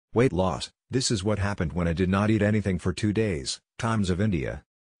Weight loss. This is what happened when I did not eat anything for 2 days. Times of India.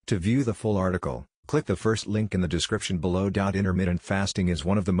 To view the full article, click the first link in the description below. Intermittent fasting is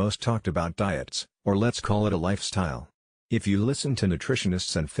one of the most talked about diets, or let's call it a lifestyle. If you listen to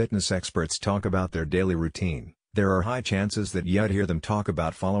nutritionists and fitness experts talk about their daily routine, there are high chances that you'd hear them talk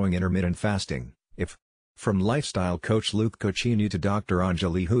about following intermittent fasting. From lifestyle coach Luke Cochini to Dr.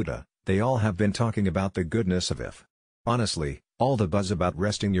 Anjali Huda, they all have been talking about the goodness of IF. Honestly, all the buzz about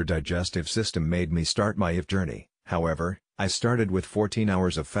resting your digestive system made me start my IF journey. However, I started with 14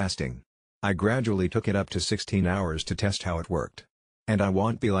 hours of fasting. I gradually took it up to 16 hours to test how it worked. And I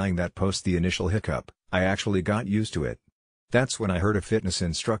won't be lying that post the initial hiccup, I actually got used to it. That's when I heard a fitness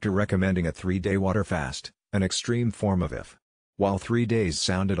instructor recommending a 3-day water fast, an extreme form of IF. While 3 days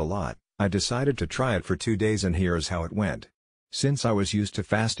sounded a lot, I decided to try it for 2 days, and here's how it went. Since I was used to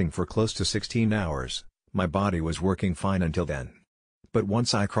fasting for close to 16 hours, my body was working fine until then. But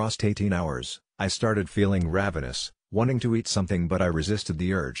once I crossed 18 hours, I started feeling ravenous, wanting to eat something, but I resisted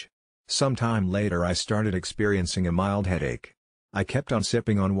the urge. Sometime later I started experiencing a mild headache. I kept on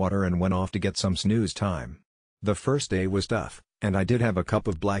sipping on water and went off to get some snooze time. The first day was tough, and I did have a cup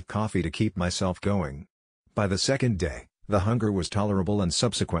of black coffee to keep myself going. By the second day, the hunger was tolerable, and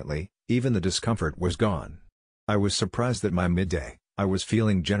subsequently, even the discomfort was gone. I was surprised that by midday, I was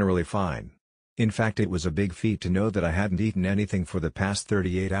feeling generally fine. In fact, it was a big feat to know that I hadn't eaten anything for the past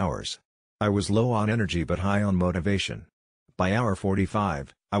 38 hours. I was low on energy but high on motivation. By hour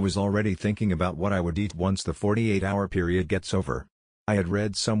 45, I was already thinking about what I would eat once the 48-hour period gets over. I had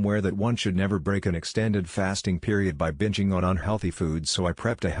read somewhere that one should never break an extended fasting period by binging on unhealthy foods, so I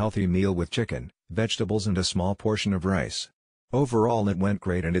prepped a healthy meal with chicken, vegetables and a small portion of rice. Overall it went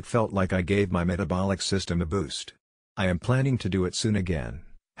great, and it felt like I gave my metabolic system a boost. I am planning to do it soon again.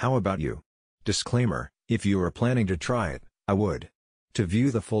 How about you? Disclaimer: if you are planning to try it, I would. To view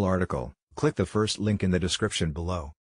the full article, click the first link in the description below.